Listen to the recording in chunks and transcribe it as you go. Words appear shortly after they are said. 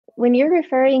when you're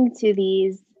referring to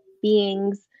these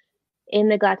beings in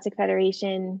the Galactic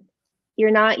Federation,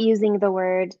 you're not using the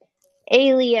word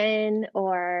alien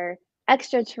or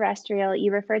extraterrestrial.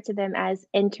 You refer to them as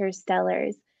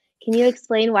interstellars. Can you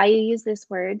explain why you use this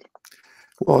word?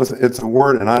 Well, it's a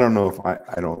word, and I don't know if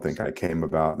I don't think I came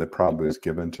about. It probably was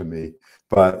given to me,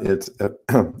 but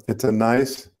it's a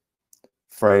nice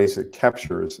phrase. It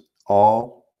captures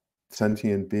all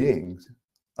sentient beings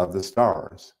of the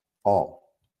stars.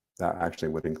 All that actually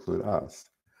would include us,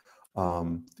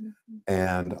 and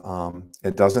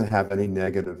it doesn't have any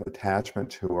negative attachment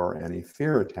to or any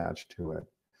fear attached to it.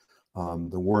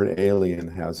 The word alien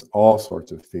has all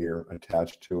sorts of fear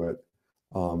attached to it.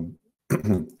 Um,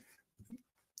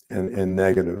 and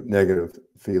negative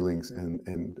feelings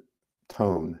and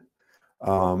tone.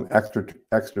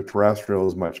 Extraterrestrial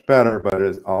is much better, but it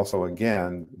is also,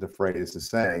 again, the phrase is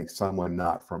saying someone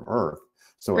not from Earth.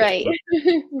 So Right.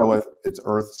 it's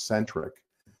Earth-centric.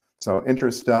 So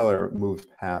interstellar moves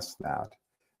past that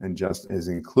and just is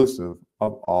inclusive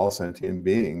of all sentient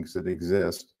beings that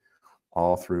exist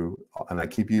all through, and I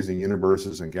keep using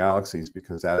universes and galaxies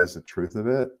because that is the truth of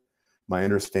it. My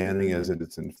understanding is that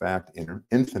it's in fact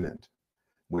infinite,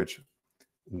 which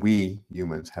we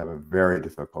humans have a very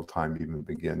difficult time even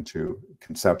begin to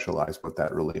conceptualize what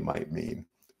that really might mean,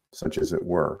 such as it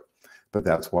were. But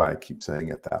that's why I keep saying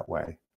it that way.